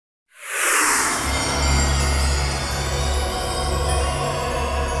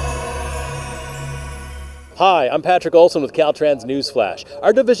Hi, I'm Patrick Olson with Caltrans Newsflash.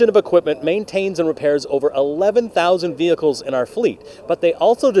 Our division of equipment maintains and repairs over 11,000 vehicles in our fleet, but they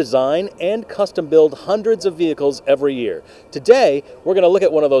also design and custom build hundreds of vehicles every year. Today, we're going to look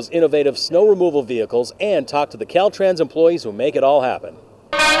at one of those innovative snow removal vehicles and talk to the Caltrans employees who make it all happen.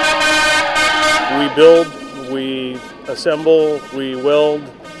 We build, we assemble, we weld,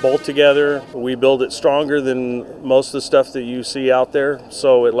 bolt together. We build it stronger than most of the stuff that you see out there,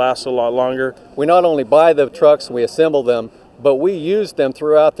 so it lasts a lot longer. We not only buy the trucks, we assemble them, but we use them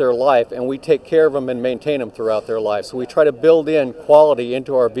throughout their life, and we take care of them and maintain them throughout their life. So we try to build in quality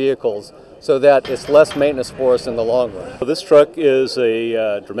into our vehicles so that it's less maintenance for us in the long run. This truck is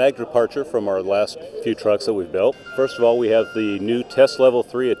a dramatic departure from our last few trucks that we've built. First of all, we have the new Test Level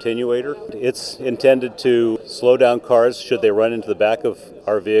 3 attenuator. It's intended to slow down cars should they run into the back of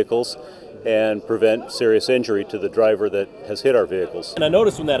our vehicles and prevent serious injury to the driver that has hit our vehicles. And I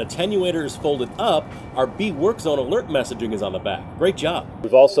noticed when that attenuator is folded up, our Be Work Zone alert messaging is on the back. Great job.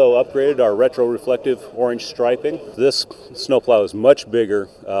 We've also upgraded our retro-reflective orange striping. This snowplow is much bigger.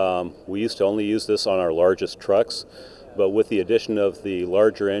 We used to only use this on our largest trucks, but with the addition of the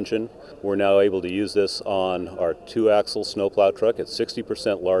larger engine, we're now able to use this on our 2-axle snowplow truck. It's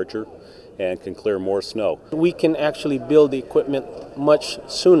 60% larger and can clear more snow. We can actually build the equipment much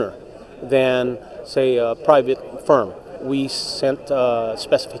sooner than, say, a private firm. We sent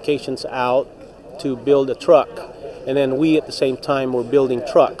specifications out to build a truck, and then we at the same time were building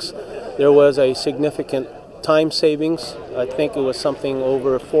trucks. There was a significant time savings. I think it was something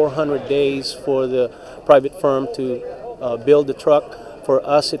over 400 days for the private firm to build the truck. For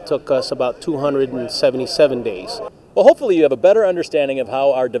us, it took us about 277 days. Well, hopefully you have a better understanding of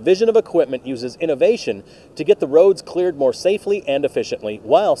how our division of equipment uses innovation to get the roads cleared more safely and efficiently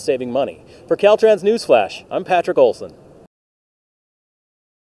while saving money. For Caltrans Newsflash, I'm Patrick Olson.